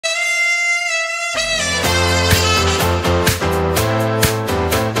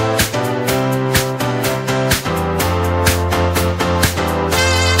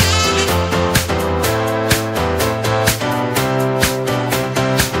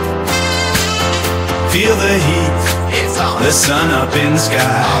Feel the heat, It's on. the sun up in the sky.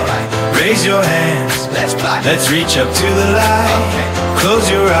 Alright. Raise your hands, Let's fly. let's reach up to the light. Okay. Close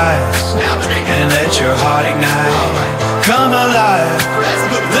your eyes Now drink. and let your heart ignite. Alright. Come alive, Let's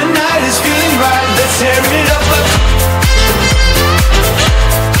move. the night is feeling right. Let's tear it up.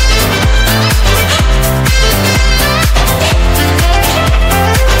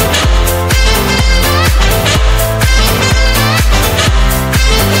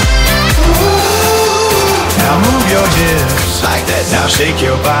 Now move your hips, Like this. now shake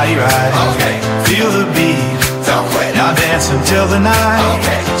your body right. Okay. Feel the beat, Don't quit. now dance until the night.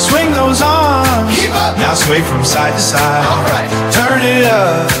 Okay. Swing those arms, Keep up. now sway from side to side. Alright. Turn it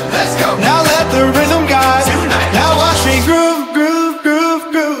up, Let's go. now let the rhythm guide. Tonight. Now watch me groove, groove, groove,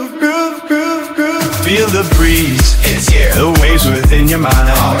 groove, groove, groove, groove. Feel the breeze, It's here. the waves within your mind.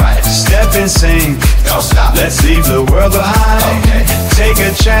 Alright. Step in sync, Don't stop. let's leave the world behind. Okay. Take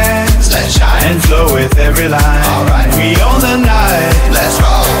a chance, Let's shine. and flow with every line. Alright. We own the night, Let's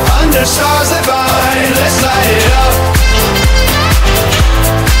roll. under stars that bind. Let's light it up.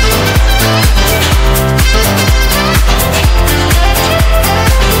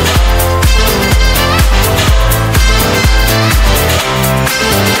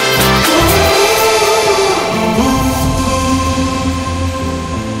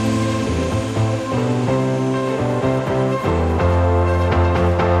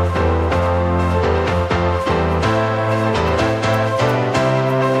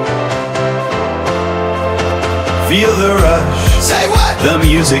 Feel the rush, Say what? the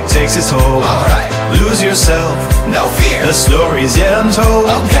music takes its hold. Alright. Lose yourself, No fear. the story's yet untold.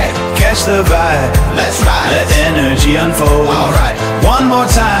 Okay. Catch the vibe, Let's ride. let energy unfold. Alright. One more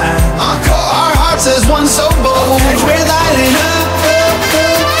time, Encore. our hearts as one so bold. Okay. We're lighting up.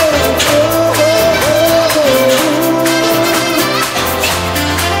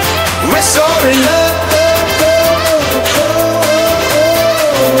 We're soaring up.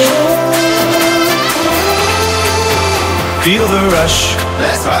 Feel the rush,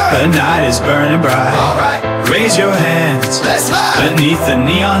 Let's the burn. night is burning bright. Alright. Raise your hands Let's fly. beneath the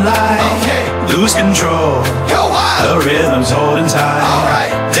neon light. Okay. Lose control, Go wild. the rhythm's holding tight.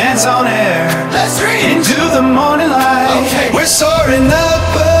 Alright. Dance on air Let's dream. into the morning light. Okay. We're soaring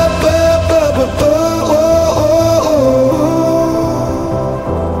up, up, up, up, up, up.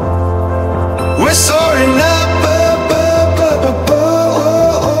 We're soaring up, up, up, up, up, up.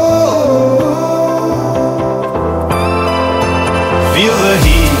 Feel the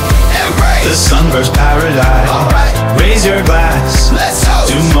heat, the Embrace. sunburst paradise. Alright. Raise your glass Let's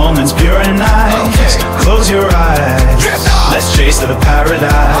toast. to moments pure and nice. Okay. Close your eyes, Drift off. let's chase the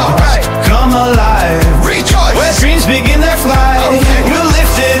paradise. Alright. Come alive, Rejoice. where dreams begin their flight. Okay. We'll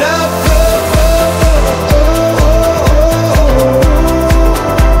lift it up.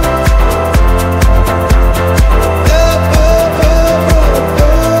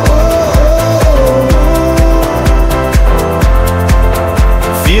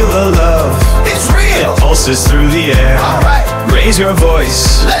 Feel the love, It's real. it pulses through the air. Alright. Raise your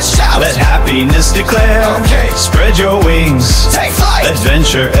voice, Let's shout. let happiness declare. Okay. Spread your wings, Take flight.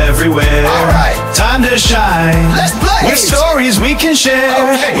 adventure everywhere. Alright. Time to shine. Let's blaze. With stories we can share.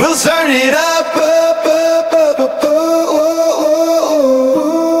 Okay. We'll turn it up, up, up, up, up, up.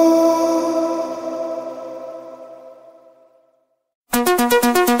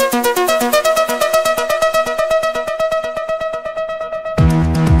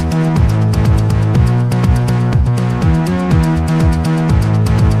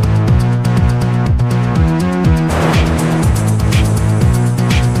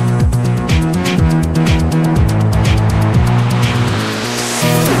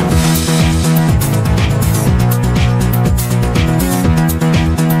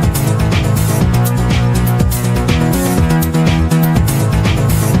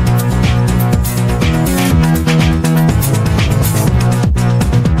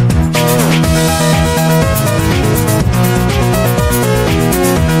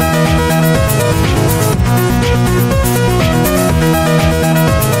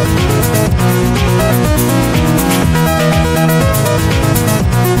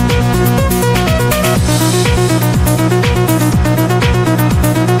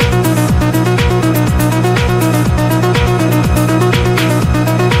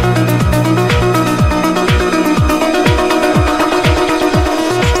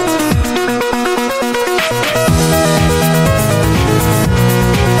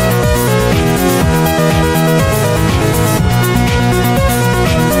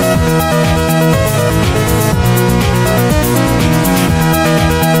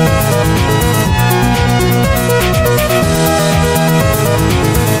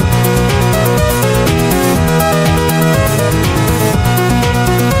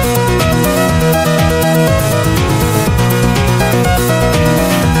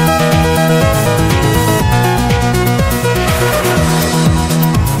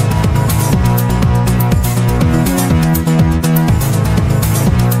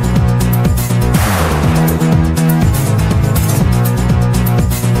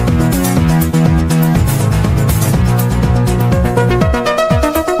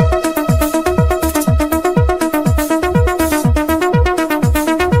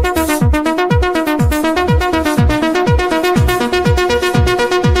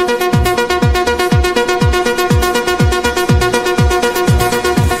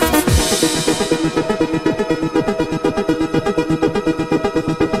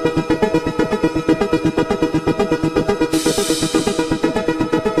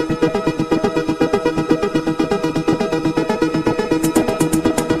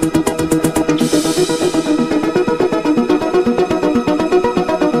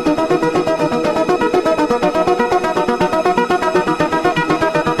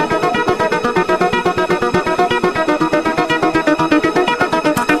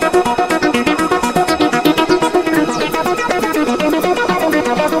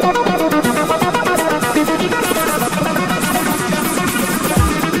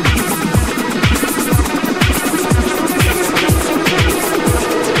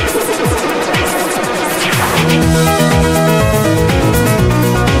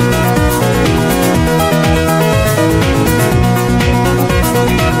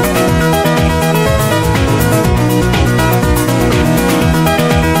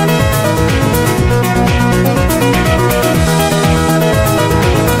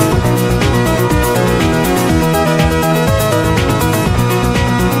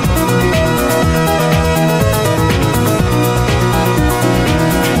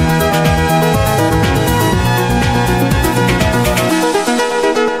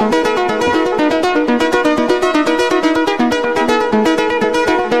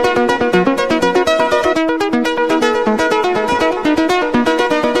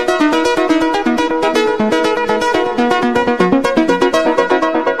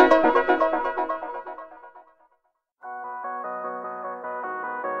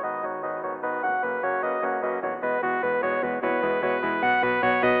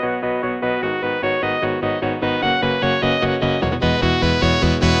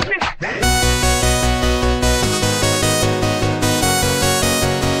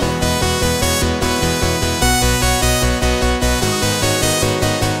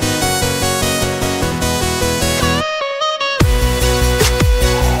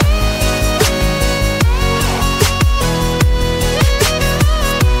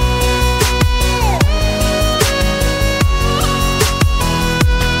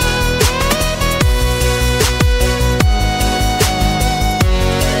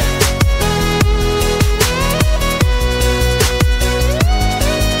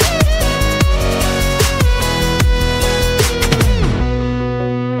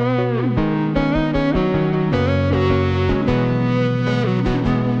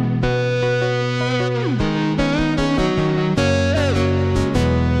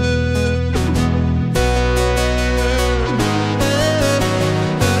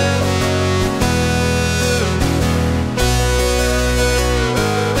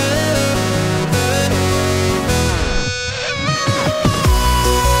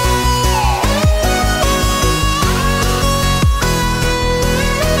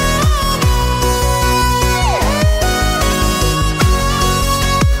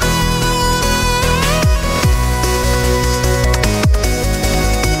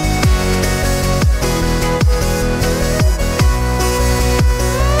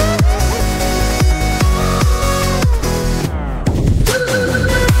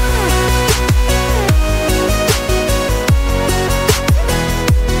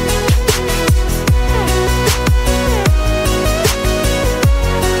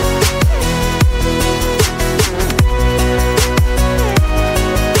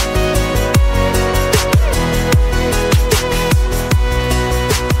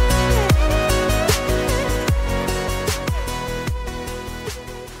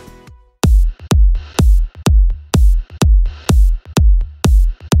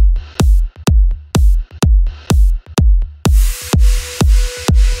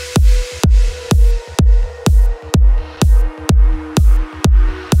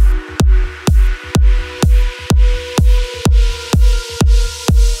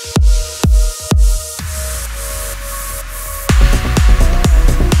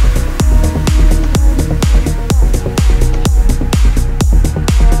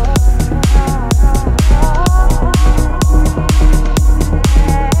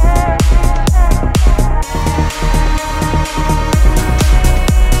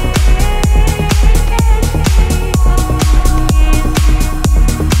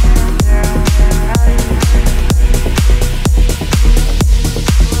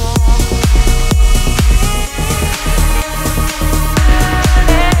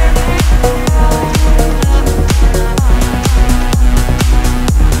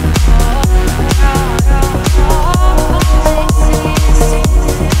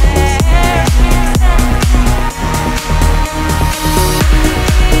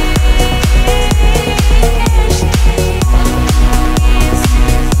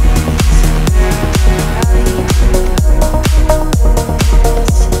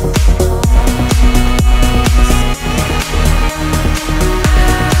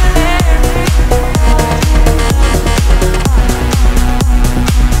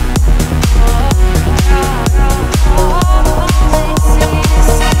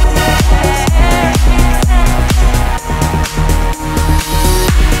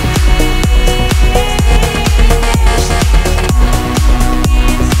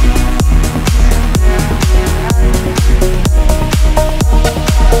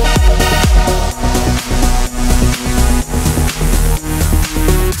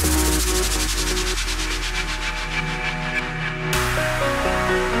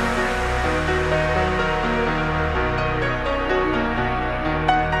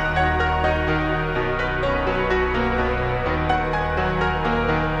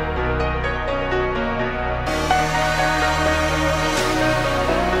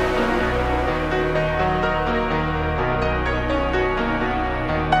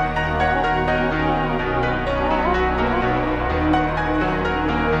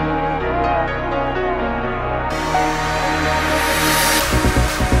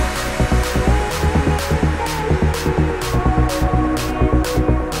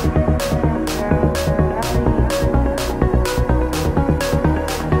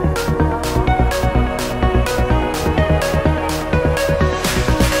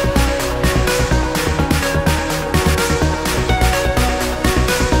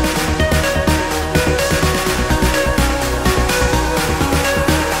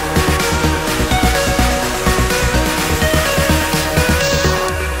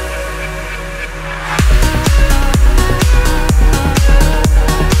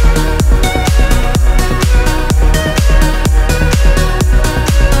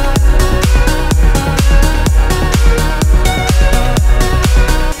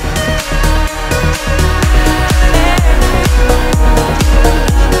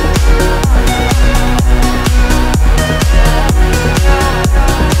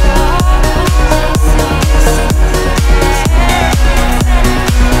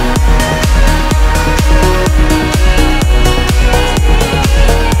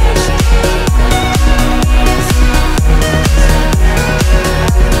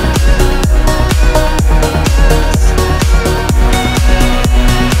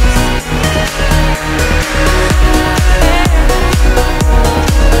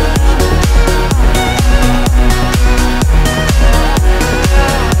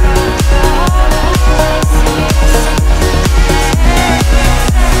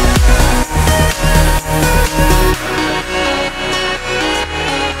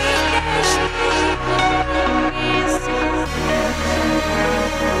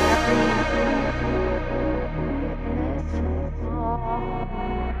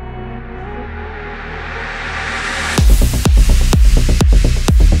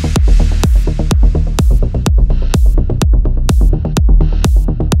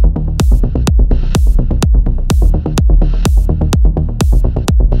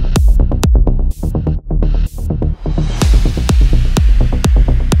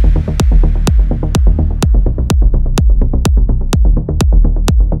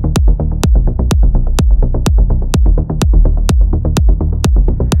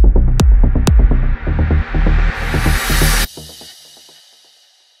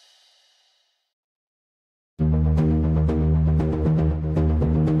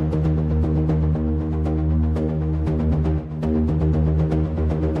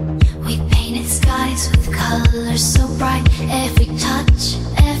 skies with colors so bright. Every touch,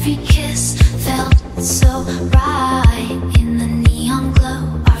 every kiss felt so right. In the neon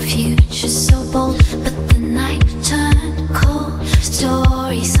glow, our future so bold, but the night turned cold.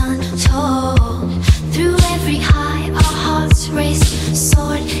 Stories untold. Through every high, our hearts raced,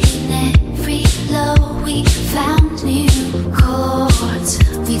 soared. In every low, we found new chords.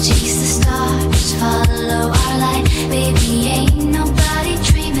 We chase the stars, follow our light. Baby, ain't nobody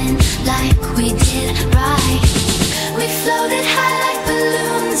dreaming like we did right. We floated high like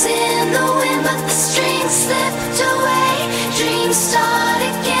balloons in the wind, but the strings slipped away. Dreams start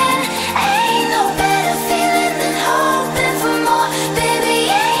again. Ain't no better feeling than hoping for more. Baby,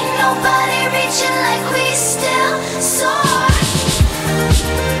 ain't nobody reaching like we still soar.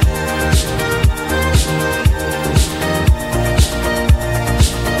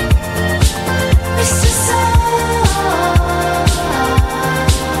 It's just so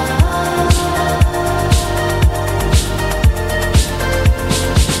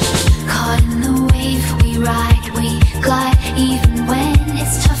caught in the wave, we ride, we glide. Even when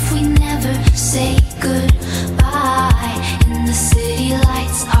it's tough, we never say goodbye. In the city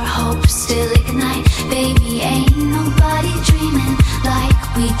lights, our hopes still ignite. Baby, ain't nobody dreaming like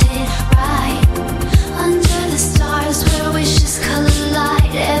we did right. Under the stars where wishes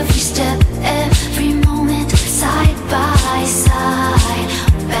collide. Every step, every moment, side by side.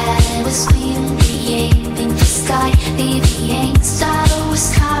 Bad as queen, be aiming for sky. Baby, ain't style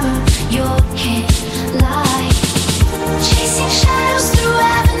was cover, your can't lie. Chasing shadows through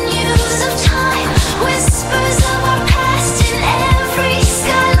avenues of time. Whispers of our past in every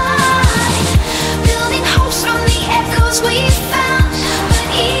skyline. Building hopes from the echoes we found. But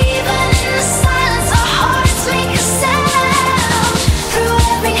even in the silence, our hearts make a sound. Through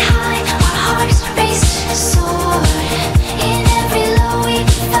every high, our hearts raced, soared. In every low, we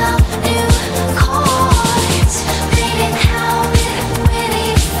found new chords. They didn't have it where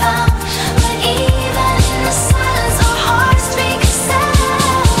they found. But even in the silence, our hearts make a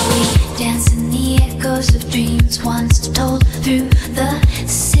sound. We dance in the echoes of dreams once told. Through the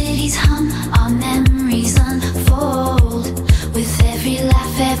city's hum, our memories unfold. With every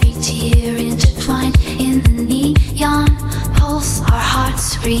laugh, every tear intertwined. In the neon pulse, our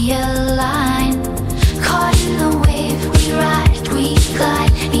hearts realign.